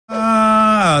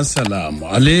Jama'a salamu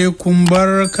alaikum,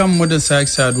 bar kanmu da sake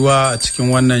saduwa a cikin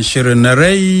wannan shirin na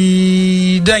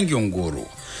Rai Dangin goro.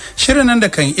 Shirin nan da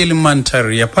kan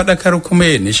ilmantar ya faɗakar kuma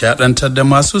ya nishaɗantar da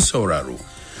masu sauraro.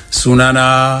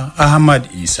 Sunana Ahmad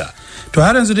Isa. To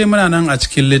har yanzu dai muna nan a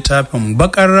cikin littafin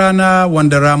Bakar Rana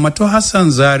wanda Ramatu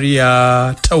Hassan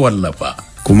Zaria ta wallafa.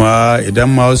 Kuma idan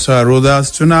masu sauraro za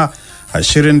su tuna, a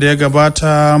shirin da ya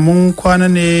gabata mun kwana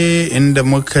ne inda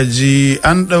muka ji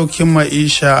an ɗauki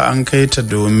Maisha an kai ta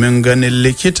domin ganin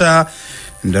likita,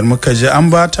 inda muka ji an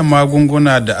bata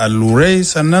magunguna da allurai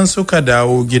sannan suka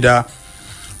dawo gida.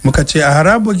 Muka ce a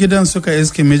harabu gidan suka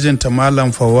iski mijinta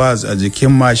Malam Fawaz a jikin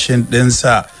mashin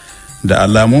ɗinsa da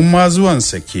alamun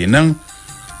mazuwansa kenan.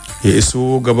 Ya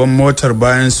iso gaban motar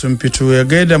bayan sun fito ya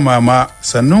gaida mama,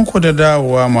 sannan ku da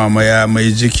dawowa mama ya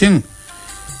mai jikin.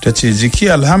 Ta ce jiki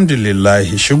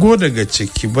alhamdulillahi, shigo daga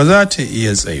ciki, ba za ta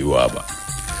iya tsayuwa ba.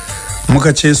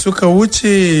 Muka ce suka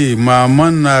wuce,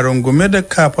 maman na rungume da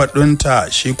kafaɗunta,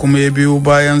 shi kuma ya biyo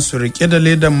bayan su rike da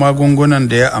ledan magungunan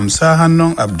da ya amsa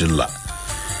hannun Abdullah.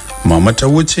 Mama ta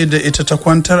wuce da ita ta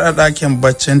kwantar a ɗakin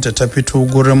baccinta, ta fito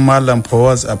gurin Malam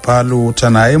Fawaz a falo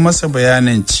tana yi masa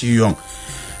bayanin ciwon.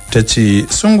 Ta ce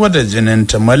sun gwada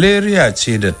jininta malaria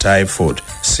ce da typhoid,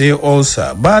 sai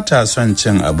ulcer, ba ta son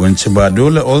cin abinci, ba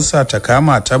dole ulcer ta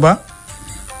kama ta ba.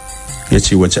 Ya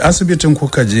ce wace asibitin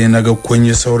kuka je na ga kun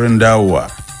yi saurin dawowa?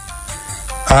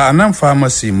 A nan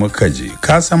pharmacy muka je,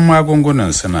 kasan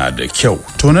magungunan suna da kyau.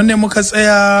 To nan ne muka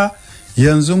tsaya,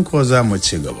 yanzu ko za mu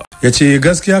ci gaba. Ya ce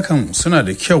gaskiya kan suna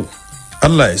da kyau,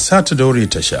 Allah ya sa ta daure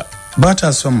ta sha, ba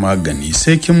ta son magani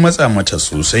sai kin matsa mata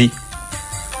sosai.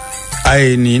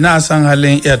 Ai ni na san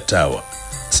halin yattawa,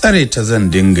 tsare ta zan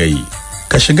dinga yi,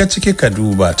 ka shiga ciki ka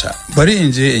duba ta, bari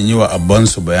in je in yi wa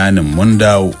abbansu bayanin mun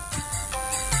dawo.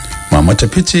 Mama ta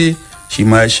fice, shi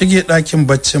ma ya shige ɗakin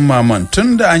baccin maman,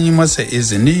 tun da an yi masa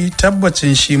izini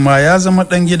tabbacin shi ma ya zama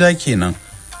ɗan gida kenan.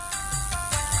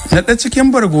 Naɗa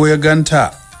cikin bargo ya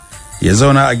ganta, ya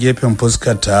zauna a gefen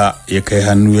fuskarta, ya kai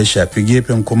hannu ya shafi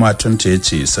gefen kumatunta ya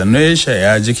ce sannu ya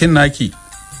shaya jikin naki.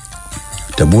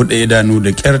 Ta buɗe idanu da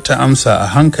ƙyar ta amsa a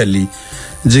hankali,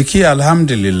 jiki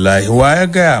alhamdulillah, wa ya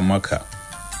gaya maka?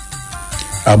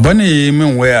 Abba ne ya yi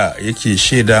min waya yake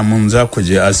shaida mun za ku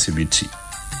je asibiti.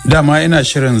 Dama ina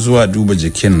shirin zuwa duba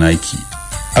jikin naki.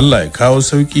 Allah ya kawo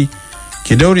sauki,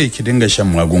 ki daure ki dinga shan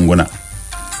magunguna.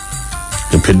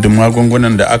 Da fiddin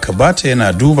magungunan da aka bata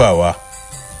yana dubawa.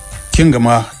 Kin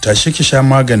gama tashi ki sha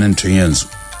maganin tun yanzu.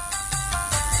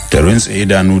 Da rintsa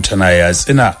idanu tana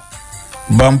yatsina.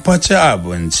 Ban faci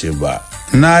abinci ba,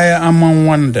 na yi aman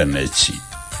wanda na ci.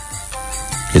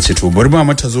 Ya ce to bari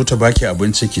mama ta zo ta baki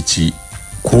abinci ki ci,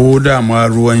 ko da ma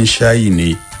ruwan shayi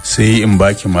ne sai in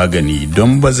baki magani,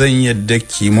 don ba zan yadda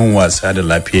ki min wasa da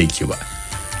lafiyarki ba.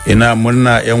 Ina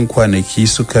murna 'yan kwanaki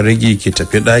suka rage ki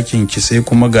tafi ɗakin ki sai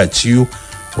kuma ga ciwo,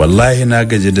 wallahi na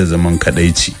gaji da zaman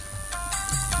kadaici.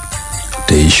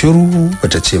 Ta yi shiru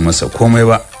bata ce masa komai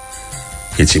ba.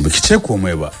 Ya ce baki ce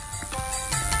komai ba.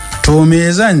 To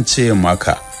me zan ce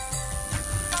maka?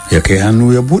 Ya kai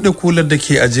hannu ya bude kular da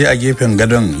ke aje a gefen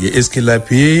gadon, ya iski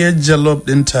lafiyayyar jalof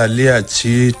din taliya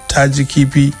ce ta ji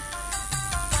kifi.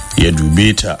 Ya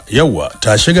dube ta, yawa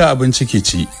ta shiga abinci ki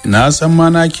ci, na san ma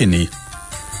naki ne.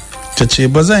 Ta ce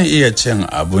ba zan iya cin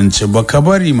abinci ba, ka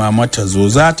bari mama ta zo,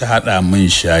 za ta haɗa min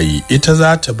shayi, ita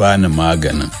za ta bani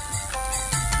maganin.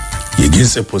 Ya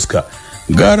gitse fuska,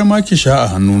 gara ma ki sha a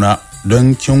hannuna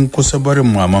don kin kusa barin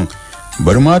maman.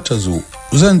 Bar ma ta zo,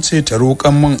 zan ce ta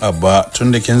roƙan min abba,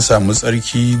 tun da kin samu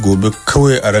tsarki, gobe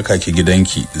kawai a raka ki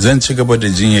gidanki, zan ci gaba da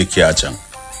jinyarki a can.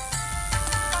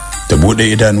 Ta buɗe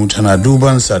idanu tana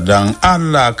dubansa, don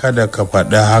Allah kada ka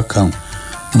faɗi hakan,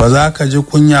 ba za ka ji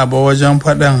kunya ba wajen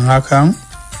faɗin hakan?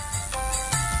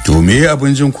 To me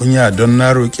abin jin kunya don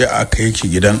na roƙi a kai ki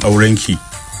gidan aurenki?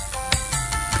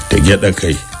 Ta gyaɗa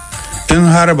kai. In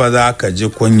har ba za ka ji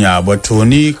kunya ba, to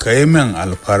ni ka yi min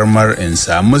alfarmar in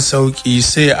samu sauƙi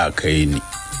sai a kai ni.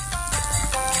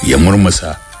 Ya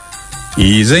murmusa.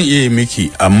 Zan iya miki,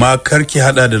 amma kar ki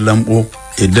hada da lambo.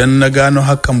 Idan na gano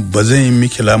hakan ba zan yi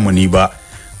miki lamuni ba.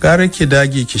 Gara ki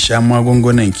dage ki sha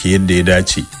magungunan ki yadda ya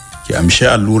dace. Ki amshi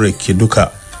allurar ki duka.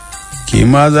 Ki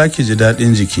ma za ki ji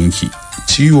daɗin jikinki.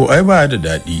 Ciwo ai ba da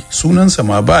daɗi, sunansa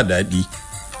ma ba daɗi.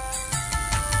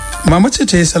 Mama ce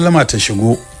ta yi sallama ta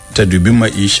shigo. Ta dubi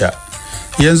Maisha.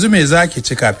 Yanzu me za ki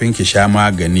ci kafin ki sha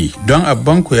magani, don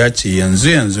abbanku ya ce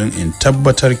yanzu in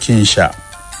tabbatar kin sha.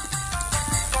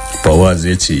 Fawaz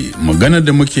ya ce magana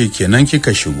da muke kenan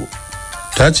kika shigo.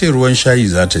 Ta ce ruwan shayi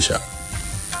za ta sha.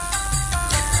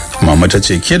 Mama ta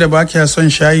ce ke da ba kya son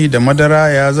shayi da madara,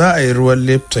 ya za a yi ruwan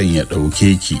Lipton ya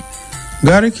ɗauke ki?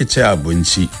 Gara ki ci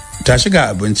abinci, ta shiga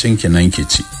abincin ki nan ki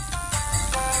ci.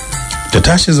 Ta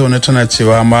tashi zaune tana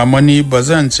cewa mama ni ba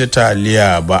zan ci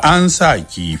taliya ba, an sa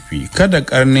kifi, kada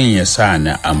karnin ya sa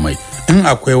ni amai, in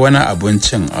akwai wani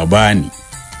abincin a bani.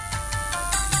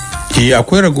 Ki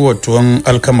akwai ragowar tuwon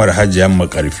alkamar hajiyan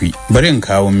makarfi, bari in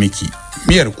kawo miki,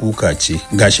 miyar kuka ce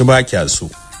gashi ba kya so.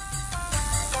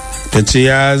 Ta ce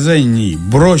ya zan yi,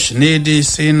 brush ne dai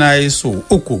sai na yi so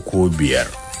 3 ko 5.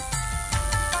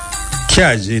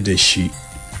 Kyaje da shi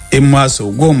in ma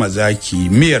sau 10 zaki,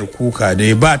 miyar kuka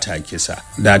dai ba ta kisa,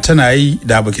 da tana yi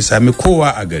da baki sami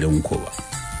kowa a garin ku ba.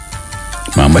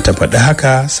 Mama ta faɗi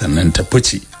haka sannan ta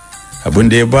fice, abin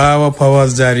da ya ba wa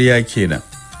Fawaz dariya kenan.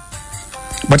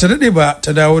 Bata daɗe ba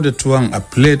ta dawo da tuwon a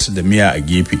plate da miya a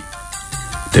gefe.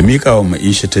 Da miƙa wa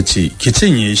Maisha ta ce ki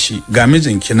cinye shi, ga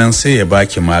mijinki nan sai ya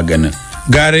baki maganin,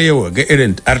 gare yawa ga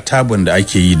irin artabun da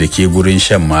ake yi da ke gurin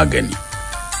shan magani.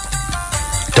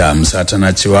 Ta amsa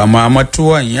tana cewa mama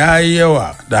tuwon ya yi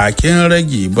yawa, da kin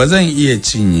rage ba zan iya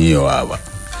cinyewa ba.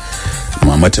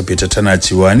 Mama ta fita tana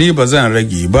cewa ni ba zan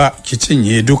rage ba, ki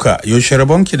cinye duka, yaushe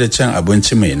rabonki da cin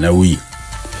abinci mai nauyi.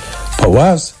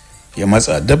 Fawaz ya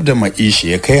matsa dab da Maisha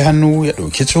ya kai hannu ya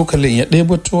ɗauki cokalin ya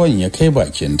ɗebo tuwon ya kai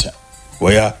bakinta.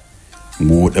 Waya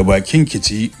buɗe bakin ki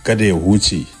ci kada ya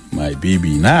huce my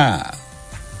baby na.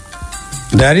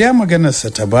 Dariya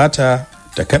maganarsa ta bata,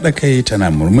 ta kaɗa kai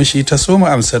tana murmushi ta soma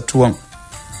amsar tuwon.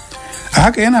 A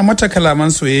haka yana mata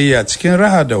kalaman soyayya cikin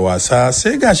raha da wasa,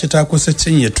 sai gashi ta kusa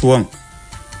cinye tuwon.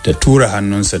 Ta tura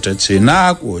hannunsa ta ce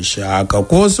na ƙoshi haka,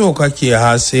 ko so kake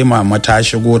ha sai mama ta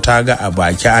shigo ta ga a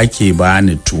baki ake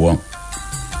bani tuwon.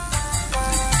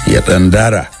 Ya ɗan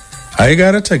dara, ai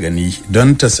gara ta gani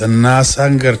don ta san na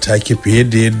sangarta ki fiye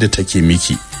da yadda take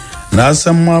miki, na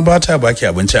san ma ba ta baki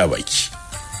abinci a baki.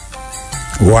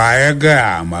 Wa ya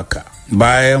gaya maka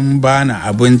bayan bana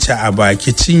abinci a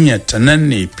baki cinyarta nan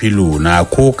ne filo na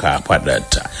ko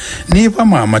kafaɗarta, ni fa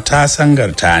mama ta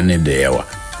sangarta ni da yawa.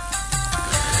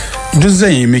 Duk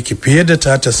zan yi miki fiye da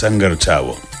ta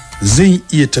sangartawa, zan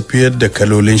iya tafiyar da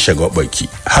kalolin shagwabaki,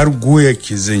 har goya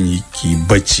ki zan yi ki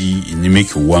bacci in yi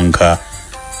miki wanka,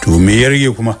 to me ya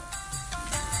rage kuma?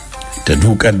 Ta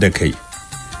dukar da kai,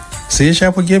 sai ya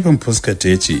shafa gefen fuskar ta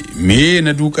yace me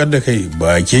na dukar da kai,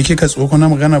 ba ke kika tsoko na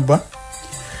magana ba?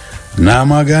 Na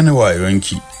ma gane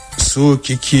wayonki, so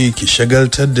kike ki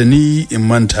shagaltar da ni in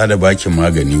manta da baki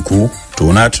magani ko?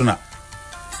 To na tuna.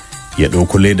 Ya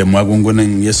ɗauko ledan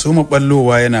magungunan ya soma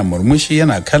ɓallowa yana murmushi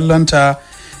yana kallonta,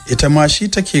 ita ma shi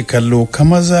take kallo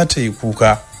kamar za ta yi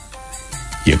kuka.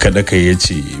 Ya kaɗa kai ya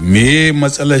ce me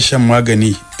matsalar shan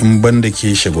magani in banda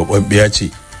ke shagwababbiya ce?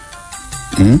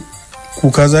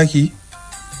 Kuka zaki?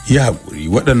 Ya haƙuri,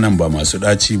 waɗannan ba masu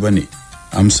ɗaci ba ne,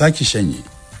 amsa ki shanye.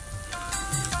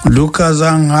 Duka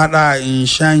zan haɗa in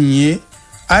shanye,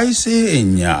 ai sai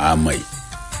in yi amai.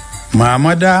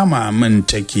 Mama dama min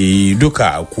take yi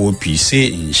duka a kofi sai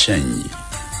in shanye.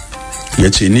 Ya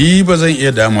ce ni ba zan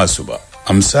iya dama su ba,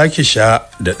 amsa ki sha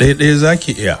da ɗaiɗaya za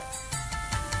ki iya.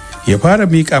 Ya fara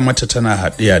miƙa mata tana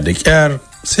haɗiya da ƙyar,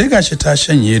 sai gashi ta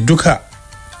shanye duka.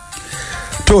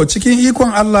 To cikin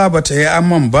ikon Allah ba ta yi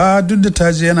amman ba, duk da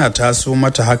ta ji yana taso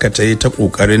mata, haka ta yi ta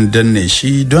ƙoƙarin danne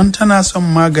shi don tana son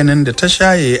maganin da ta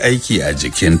sha ya yi aiki a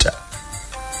jikinta.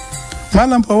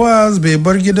 Malam Fawaz bai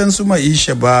bar gidansu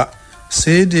Maisha ba,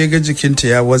 sai da ya ga jikinta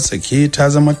ya watsake, ta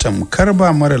zama tamkar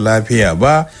ba mara lafiya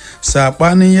ba,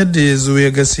 saɓanin yadda ya zo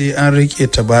ya ga sai an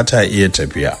riƙe ta ba ta iya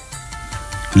tafiya.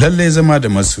 Lallai zama da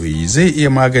masoyi zai iya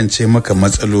magance maka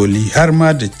matsaloli har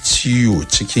ma da ciwo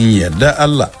cikin yarda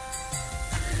Allah.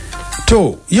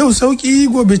 To yau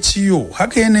sauƙi gobe ciwo,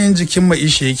 haka yanayin jikin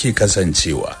Maisha yake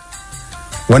kasancewa.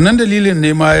 Wannan dalilin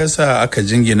ne ma yasa aka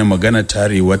jingina magana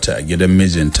tare wata a gidan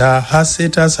mijinta har sai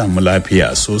ta samu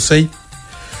lafiya sosai.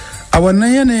 A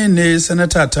wannan yanayin ne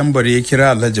sanata Tambar ya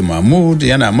kira Alhaji Mahmud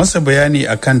yana masa bayani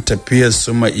akan tafiyar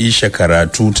su Maisha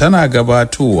karatu tana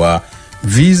gabatowa,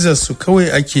 visa su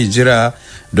kawai ake jira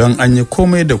don an yi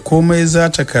komai da komai za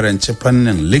ta karanci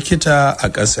fannin likita a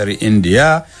ƙasar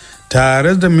Indiya.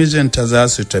 Tare da mijinta za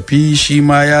su tafi, shi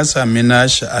ma ya sami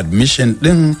nashi admission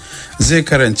ɗin zai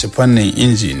karanci fannin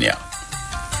injiniya.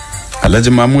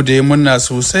 Alhaji Mahmud ya munna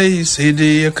sosai, sai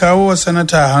dai ya kawo wa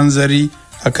sanata hanzari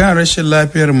akan rashin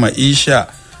lafiyar Maisha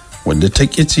wadda ta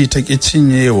ƙici ta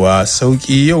cinyewa,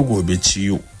 sauƙi yau gobe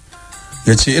ciwo.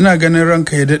 Ya ce ina ganin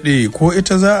ranka ya daɗe ko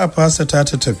ita za a fasa ta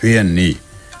tafiyan ne,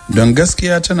 don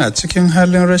gaskiya tana cikin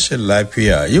halin rashin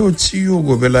lafiya, yau ciwo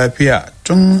gobe lafiya,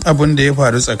 tun abin da ya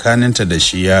faru tsakaninta da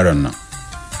shi yaron nan.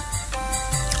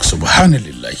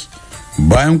 Subhanallah,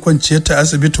 bayan kwanciyar ta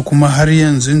asibiti kuma har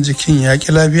yanzu jikin ya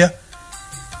ki lafiya?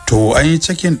 To an yi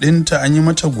cikin ɗinta, an yi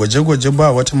mata gwaje-gwaje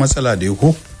ba wata matsala da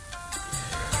ko?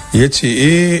 ya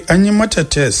ce an yi mata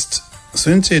test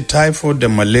sun ce typhoid da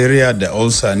malaria da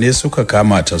ulcer ne suka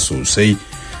kama ta sosai,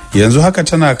 yanzu haka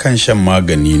tana kan shan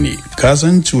magani ne.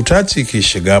 Kasan cuta ce ke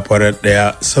shiga farar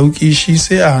ɗaya, sauƙi shi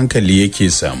sai a hankali yake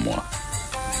samuwa.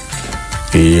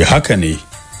 Haka ne,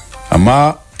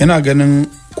 amma ina ganin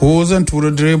ko zan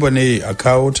tura direba ne a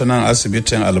kawo ta nan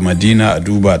asibitin Almadina a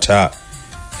duba ta,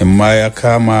 in ma ya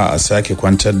kama a sake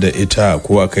kwantar da ita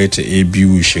ko a kai ta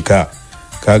A2 shika.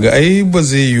 Kaga ai ba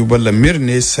zai yi ba, lamir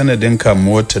ne sanadin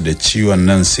kamuwarta da ciwon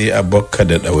nan sai a bakka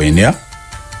da ɗawainiya?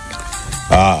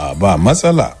 A'a, ba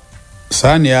matsala.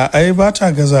 Saniya ai ba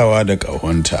ta gazawa da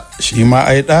ƙahonta, shi ma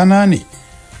ai ɗana ne.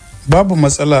 Babu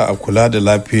matsala a kula da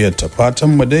lafiyarta,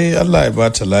 fatan mu dai Allah ya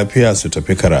bata lafiya su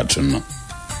tafi karatun nan.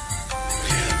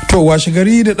 To washe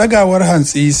gari da ɗagawar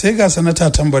hantsi sai ga sanata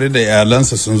Tambari da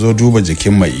iyalansa sun zo duba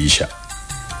jikin Maisha.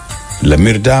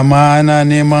 Lamir dama na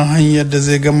neman hanyar da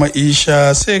zai ga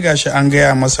Maisha sai gashi an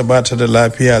gaya masa bata da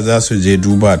lafiya, za su je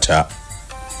duba ta.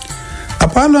 A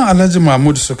falon Alhaji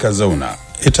Mahmud suka zauna,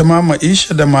 ita ma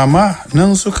Maisha da mama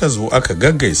nan suka zo aka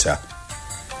gaggaisa.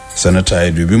 Sanata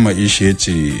ya dubi Maisha ya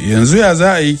ce, yanzu ya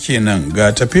za a yi kenan,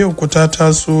 ga tafiyar ku ta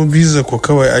taso, biza ku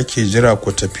kawai ake jira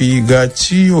ku tafi, ga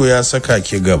ciwo ya saka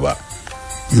ki gaba.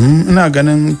 Ina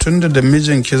ganin tunda da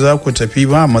mijinki za ku tafi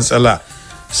ba matsala,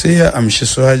 sai ya amshi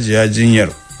su hajiya jinyar,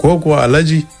 ko kuwa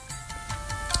Alhaji?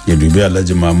 Ya dubi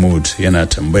Alhaji Mahmud yana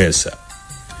tambayarsa.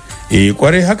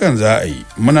 Kwarai hakan za a yi,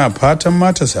 muna fatan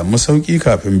ma ta samu sauki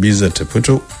kafin biza ta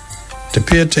fito.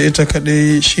 Tafiyar ta ita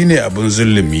kaɗai shine abin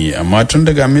zulumi, amma tun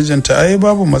daga mijinta ai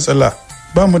babu matsala,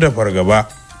 ba mu da fargaba.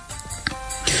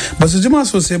 Ba su jima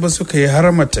sosai ba suka yi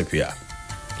haramar tafiya.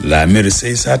 Lamir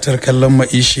sai satar kallon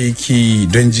Maisha yake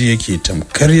don ji yake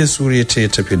tamkar ya sure ta ya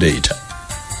tafi da ita.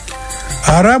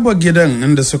 A harabar gidan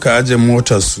inda suka aje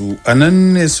motar su, a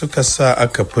nan ne suka sa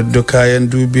aka fiddo kayan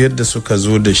dubiyar da suka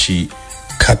zo da shi,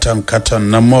 katon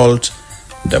na malt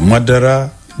da madara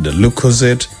da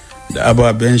lucozade da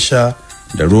ababen sha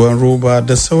da ruwan roba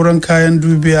da sauran kayan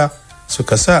dubiya,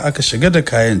 suka sa aka shiga da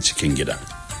kayan cikin gida.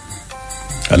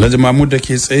 Alhaji Mahmud da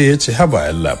ke tsaye ya ce, haba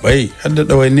Allah bai har da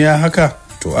ɗawainiya haka,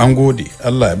 to an gode,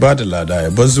 Allah ya bada lada ya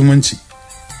bar zumunci.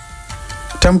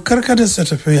 Tamkar kada su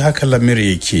tafi haka Lamir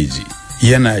yake ji,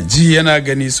 yana ji yana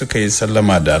gani suka yi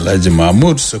sallama da Alhaji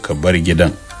Mahmud suka bar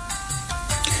gidan.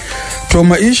 To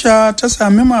Maisha ta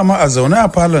sami mama a zaune a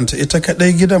falonta ita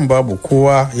kadai, gidan babu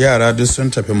kowa, yara duk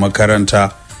sun tafi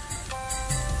makaranta.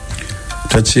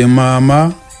 Ta ce,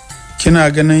 mama, kina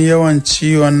ganin yawan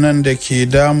ciwon nan da ke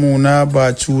damuna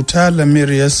ba cuta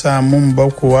Lamir ya samun ba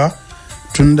kuwa?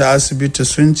 Tunda asibiti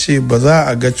sun ce ba za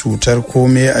a ga cutar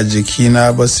komai a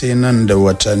jikina ba sai nan da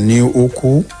watanni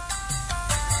 3.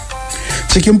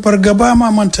 Cikin fargaba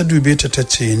maman ta dube ta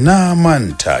ce, na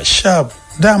manta shab,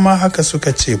 dama haka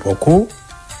suka ce fa ko?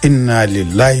 Inna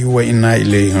lillahi wa inna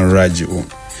ilaihi raji'un.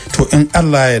 To in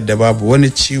Allah yadda babu wani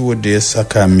ciwo da ya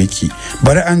saka miki,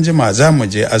 bari an jima za mu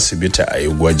je asibiti a yi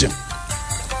gwajin.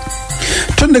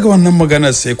 Tun daga wannan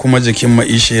maganar sai kuma jikin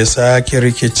Maisha ya sake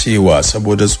rikicewa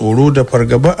saboda tsoro da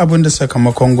fargaba abin da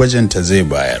sakamakon gwajin ta zai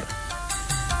bayar.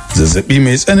 Zazzabi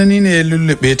mai tsanani ne ya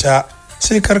lullube ta,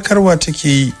 sai karkarwa take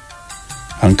yi.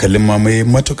 Hankalin mamaye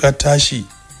matuƙar tashi,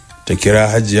 ta kira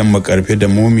hajiyan makarfi da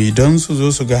momi don su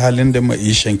zo su ga halin da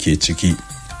Maishan ke ciki.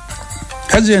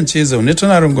 Hajiyan ce zaune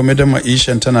tana rungume da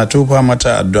Maishan tana tofa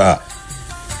mata addu'a.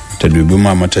 Ta dubi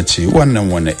mama ta ce,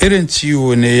 wannan wani irin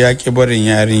ciwo ne ya ki barin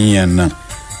yarinyar nan,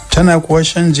 tana kuwa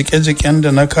shan jike-jiken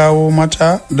da na kawo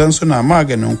mata don suna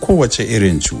maganin kowace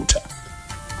irin cuta.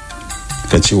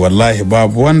 Ta ce, wallahi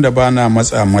babu wanda bana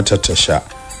matsa mata ta sha,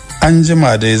 an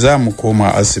jima dai za mu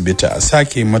koma asibiti a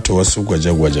sake mata wasu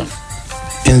gwaje-gwajen,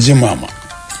 in ji mama.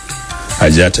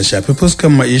 Hajiya ta shafi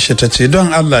fuskan Maisha ta ce,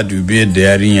 don Allah dubi yadda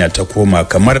yarinya ta koma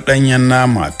kamar ɗanyen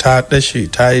nama, ta ɗashe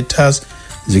ta yi tas,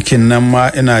 jikin nan ma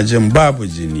ina jin babu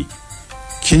jini.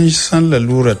 Kin san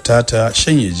lalurar ta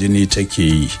shanye jini take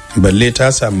yi, balle ta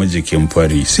samu jikin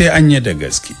fari, sai an yi da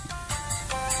gaske.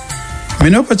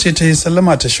 Minofa ce ta yi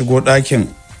sallama ta shigo ɗakin,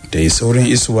 da yi saurin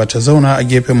isuwa ta zauna a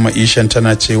gefen Maishan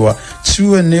tana cewa,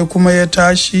 ciwon ne kuma ya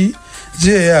tashi,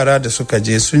 jiya yara da suka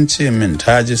je sun ce min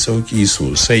ta ji sauki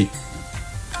sosai.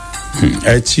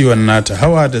 Ai ciwon nata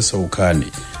hawa da sauka ne,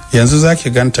 yanzu zaki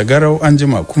ganta garau an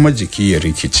jima kuma jiki ya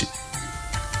rikici.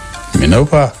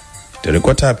 Minofa da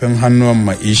riko tafin hannuwan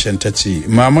Maishan ta ce,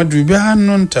 mama dubi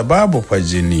hannunta babu fa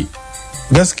jini,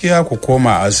 gaskiya ku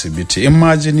koma asibiti, in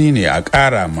ma jini ne a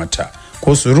ƙara mata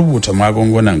ko su rubuta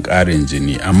magungunan ƙarin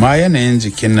jini, amma yanayin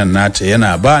jikin nan nata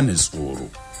yana bani tsoro.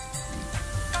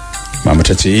 Mama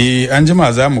ta ce, an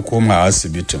jima za mu koma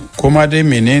asibitin, kuma dai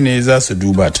menene za su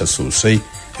duba ta sosai,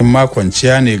 in ma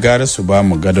kwanciya ne gara su ba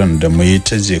mu gadon da mu yi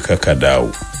ta je ka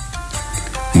dawo.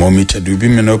 Momi ta dubi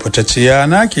Minofa ta ce ya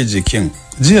nake jikin,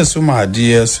 jiya su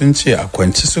Mahadiya sun ce a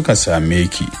kwanci suka same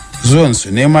ki, zuwan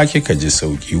su ne ma kika ji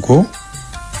sauki ko?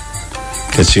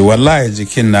 Ta ce wallahi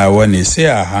jikin nawa ne sai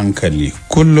a hankali,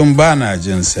 kullum ba na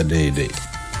jin sa daidai.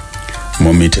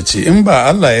 Momi ta ce in ba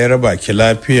Allah ya raba ki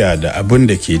lafiya da abin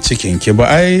da ke cikin ki ba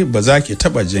ai ba za ki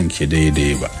taba jin ki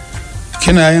daidai ba.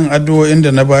 Kina yin addu'o'in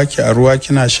da na baki a ruwa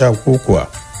kina sha ko kuwa?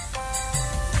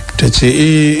 Ta ce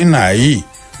ina yi,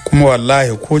 kuma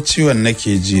wallahi ko ciwon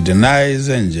nake ji da na yi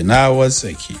zan ji na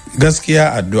wasaki.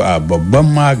 Gaskiya addu'a babban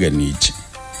magani ce.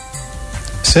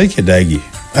 Sai ki dage,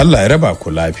 Allah ya raba ku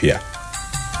lafiya.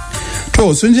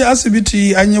 To sun je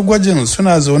asibiti an yi gwajin,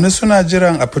 suna zaune suna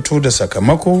jiran a fito da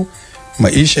sakamako.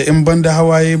 Maisha in banda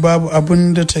hawaye babu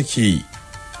abin da take yi.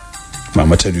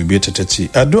 Mama ta dube ta ce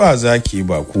addu'a zaki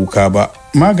ba kuka ba,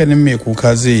 maganin mai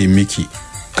kuka zai yi miki,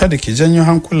 kada ki janyo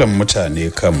hankulan mutane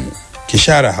kanmu, ki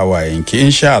share hawayenki,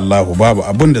 insha Allah babu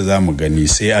abin da zamu gani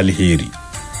sai alheri.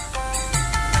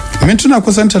 Mintuna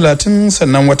kusan 30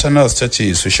 sannan wata nurse ta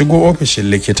ce su shigo ofishin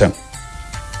likitan.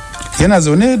 Yana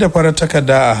zaune da farar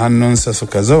takarda a hannunsa,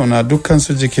 suka zauna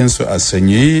dukkansu jikinsu a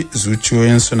sanye,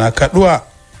 zuciyoyinsu na kaduwa.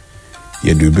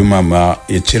 Ya dubi mama,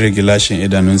 ya cire gilashin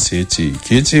idanunsa ya ce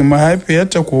ke ce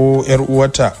mahaifiyarta ko yar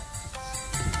uwata?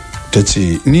 Ta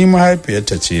ce ni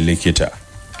mahaifiyarta ce likita.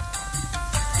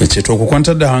 Ya ce to ku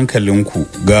kwantar da hankalinku,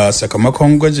 ga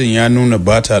sakamakon gwajin ya nuna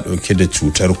ba ta dauke da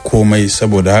cutar komai,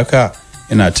 saboda haka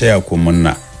ina taya ku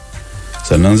munna.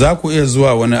 Sannan za ku iya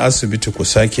zuwa wani asibiti ku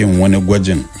sake yin wani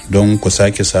gwajin don ku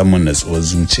sake samun natsuwar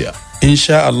zuciya.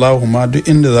 Insha Allahu ma duk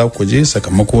inda za ku je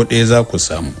sakamako ɗaya za ku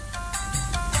samu.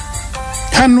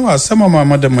 Hannu a sama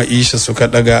mama da Maisha suka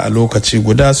daga a lokaci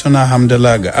guda suna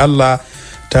hamdala ga Allah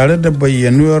tare da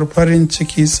bayyanuwar farin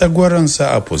ciki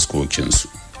tsagwaransa a fuskokinsu.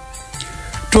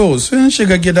 To sun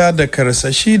shiga gida da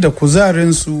karsashi da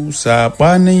kuzarinsu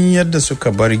saɓanin yadda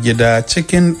suka bar gida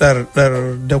cikin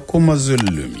ɗarɗar da kuma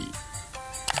zulumi.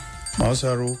 Masu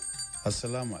haro,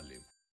 assalamu alaikum.